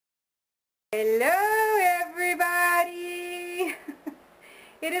Hello everybody!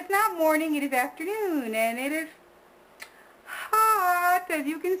 It is not morning, it is afternoon, and it is hot, as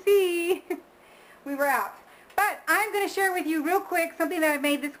you can see. We were out. But I'm going to share with you real quick something that I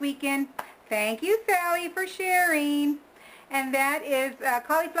made this weekend. Thank you, Sally, for sharing. And that is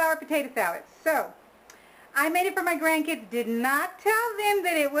cauliflower potato salad. So, I made it for my grandkids. Did not tell them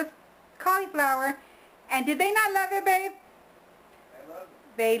that it was cauliflower. And did they not love it, babe?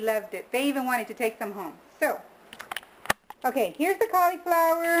 They loved it. They even wanted to take some home. So, okay, here's the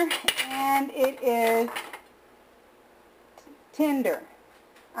cauliflower, and it is tender.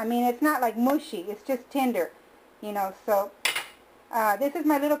 I mean, it's not like mushy. It's just tender, you know. So, this is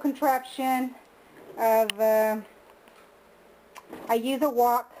my little contraption of, I use a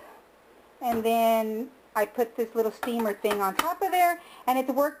wok, and then I put this little steamer thing on top of there, and it's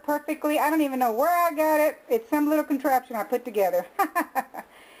worked perfectly. I don't even know where I got it. It's some little contraption I put together.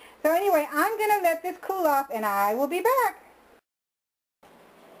 So anyway, I'm going to let this cool off, and I will be back.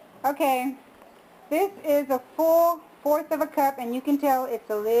 Okay, this is a full 1/4 of a cup, and you can tell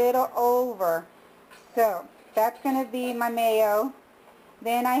it's a little over. So that's going to be my mayo.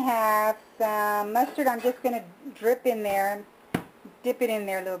 Then I have some mustard. I'm just going to drip in there, dip it in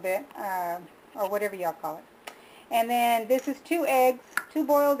there a little bit, or whatever y'all call it. And then this is 2 eggs, 2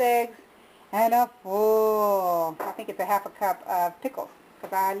 boiled eggs, and a full, I think it's a 1/2 cup of pickles,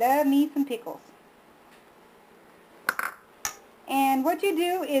 because I love me some pickles. And what you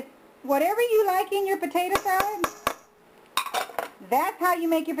do is, whatever you like in your potato salad, that's how you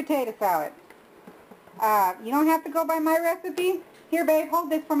make your potato salad. You don't have to go by my recipe. Here, babe, hold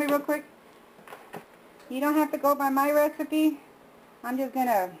this for me real quick. You don't have to go by my recipe. I'm just going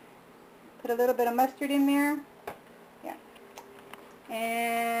to put a little bit of mustard in there. Yeah.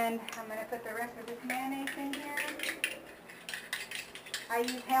 And I'm going to put the rest of this mayonnaise in here. I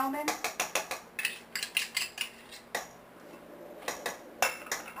use Hellman.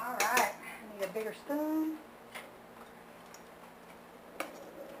 Alright. I need a bigger spoon.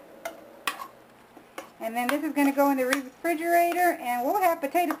 And then this is going to go in the refrigerator, and we'll have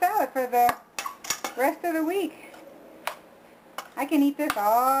potato salad for the rest of the week. I can eat this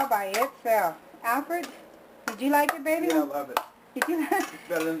all by itself. Alfred, did you like it, baby? Yeah, I love it. Did you?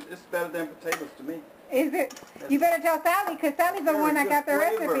 It's better than potatoes to me. Is it? You better tell Sally, because Sally's the one I got the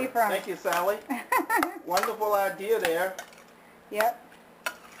recipe from. Thank you, Sally. Wonderful idea there. Yep.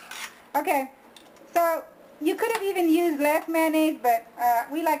 Okay, so you could have even used less mayonnaise, but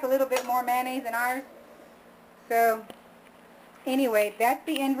we like a little bit more mayonnaise in ours. So, anyway, that's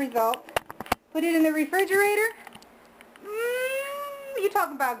the end result. Put it in the refrigerator. You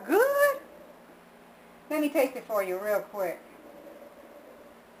talking about good? Let me taste it for you real quick.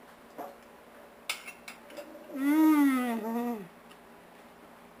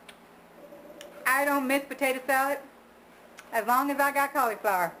 I don't miss potato salad as long as I got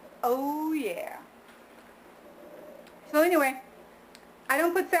cauliflower. Oh yeah. So anyway, I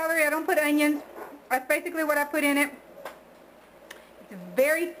don't put celery, I don't put onions. That's basically what I put in it. It's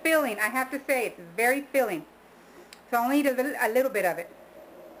very filling, I have to say. It's very filling. So I only eat a little bit of it.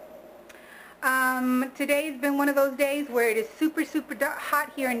 Today's been one of those days where it is super, super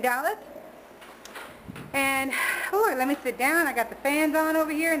hot here in Dallas. And, oh, let me sit down. I got the fans on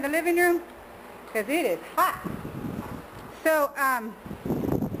over here in the living room, because it is hot. So,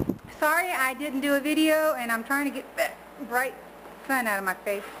 sorry I didn't do a video, and I'm trying to get that bright sun out of my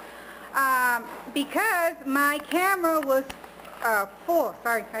face. Because my camera was full.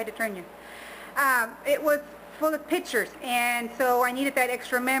 Sorry, I had to turn you. It was full of pictures, and so I needed that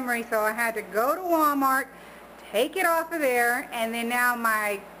extra memory, so I had to go to Walmart, take it off of there, and then now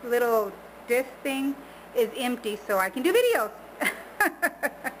my little disc thing is empty, so I can do videos.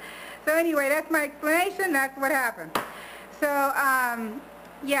 So anyway, that's my explanation. That's what happened. So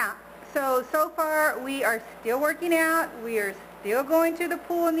yeah, so far we are still working out. We are still going to the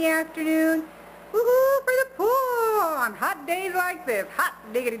pool in the afternoon. Woohoo for the pool on hot days like this. Hot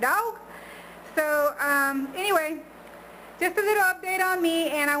diggity dog. So, anyway, just a little update on me,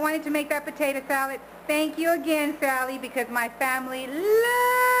 and I wanted to make that potato salad. Thank you again, Sally, because my family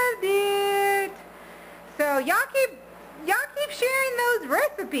loved it. So, y'all keep sharing those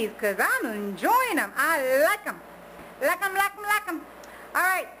recipes, because I'm enjoying them. I like them. Like them. All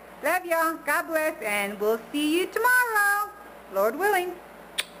right, love y'all. God bless, and we'll see you tomorrow, Lord willing.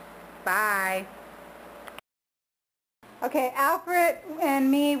 Bye. Okay, Alfred and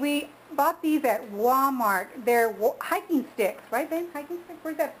me, we bought these at Walmart. They're hiking sticks, right, Ben? Hiking sticks?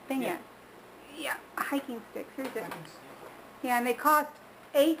 Where's that thing at? Yeah, hiking sticks. Here's it. Yeah, and they cost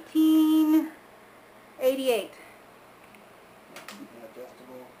 $18.88.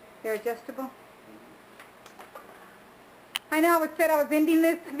 Adjustable. They're adjustable. I know I said I was ending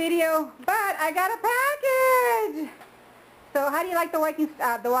this video, but I got a package. So how do you like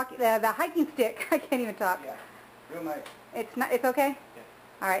the hiking stick? I can't even talk. Yeah, real nice. It's okay? Yeah.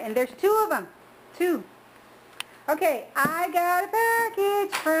 All right, and there's 2 of them. 2. Okay, I got a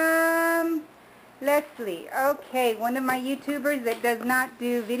package from Leslie. Okay, one of my YouTubers that does not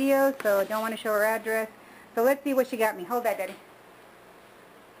do videos, so I don't want to show her address. So let's see what she got me. Hold that, Daddy.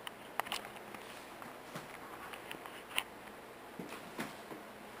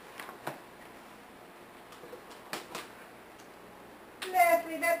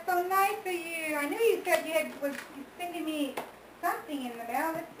 Leslie, that's so nice of you. I knew you said you was sending me something in the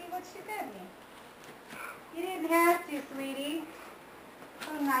mail. Let's see what she sent me. You didn't have to, sweetie.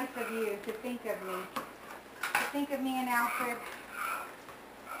 So nice of you to think of me. To think of me and Alfred.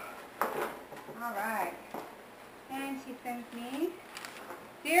 All right. And she sends me,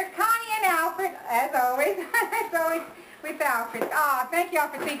 Dear Connie and Alfred, as always. As always with Alfred. Oh, thank y'all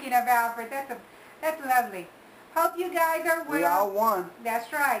for thinking of Alfred. That's lovely. Hope you guys are well. We all won.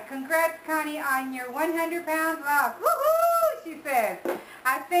 That's right. Congrats, Connie, on your 100 pounds loss. Woohoo, she says.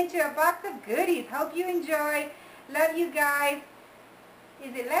 I sent you a box of goodies. Hope you enjoy. Love you guys.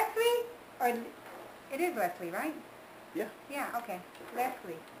 Is it Leslie? Or it is Leslie, right? Yeah. Yeah, okay.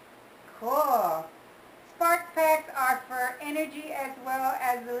 Leslie. Cool. Spark packs are for energy as well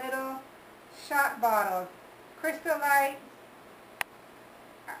as the little shot bottles. Crystal Light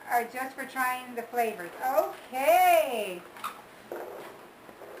are just for trying the flavors. Okay.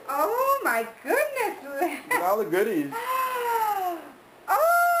 Oh my goodness. With all the goodies. Oh,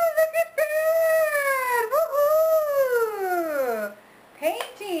 look at that. Woohoo.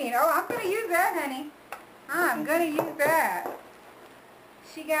 Painting. Oh, I'm going to use that, honey. I'm going to use that.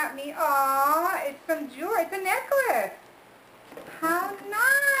 She got me, aw, it's some jewelry. It's a necklace. How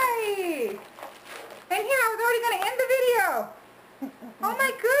nice. And here, I was already going to end the video. Oh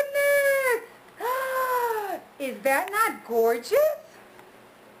my goodness! Is that not gorgeous?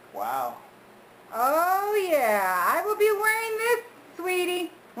 Wow. Oh yeah, I will be wearing this,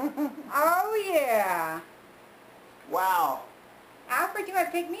 sweetie. Oh yeah. Wow. Alfred, you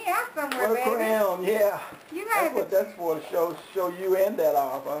gotta take me out somewhere, What a baby. crown, yeah. You That's guys. what that's for, to show you and that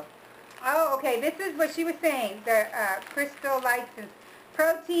off, huh? Oh, okay. This is what she was saying. The Crystal Lights and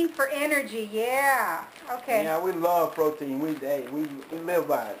protein for energy. Yeah. Okay. Yeah, we love protein. We live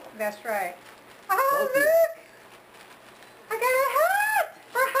by it. That's right. Oh, Protein. look! I got a hat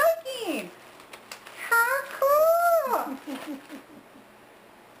for hiking. How cool!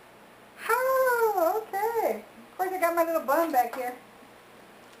 Oh, okay. Of course, I got my little bun back here.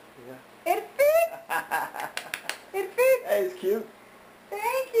 Yeah. It fits. It fits. Hey, it's cute.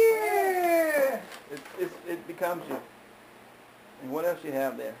 Thank you. It becomes you. And what else you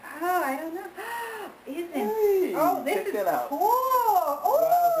have there? Oh, I don't know. Isn't? Hey, Oh, this check is that out. cool. Wow,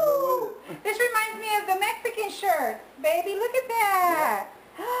 Oh, look at this reminds me of the Mexican shirt. Baby, look at that.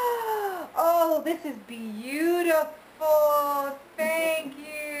 Oh, this is beautiful. Thank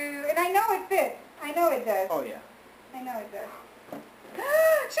you. And I know it fits. I know it does. Oh, yeah. I know it does.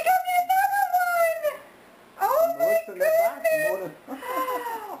 She got me another one. Oh my What's in that box? More goodness. than-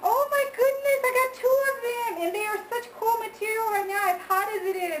 Oh my goodness, I got 2 of them. And they are such cool material right now, as hot as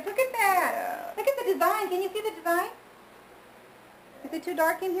it is. Look at that. Yeah. Look at the design. Can you see the design? Is it too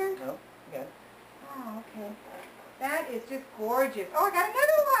dark in here? No? Okay. Oh, okay. That is just gorgeous. Oh, I got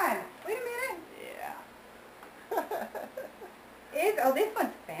another one. Wait a minute. Yeah. Oh, this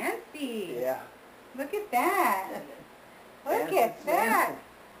one's fancy. Yeah. Look at that. Look Fancy at that. smancy.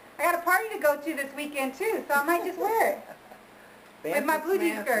 I got a party to go to this weekend too, so I might just wear it. With my blue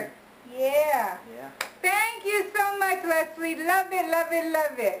jean Fancy skirt. smancy. Yeah. Yeah. Thank you so much, Leslie. Love it, love it,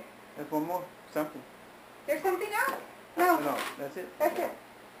 love it. There's one more. Something. There's something else? No. No, that's it. That's it.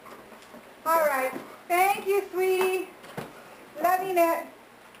 All right. Thank you, sweetie. Loving it.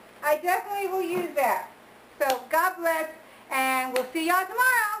 I definitely will use that. So God bless, and we'll see y'all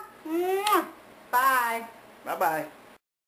tomorrow. Mwah. Bye. Bye-bye.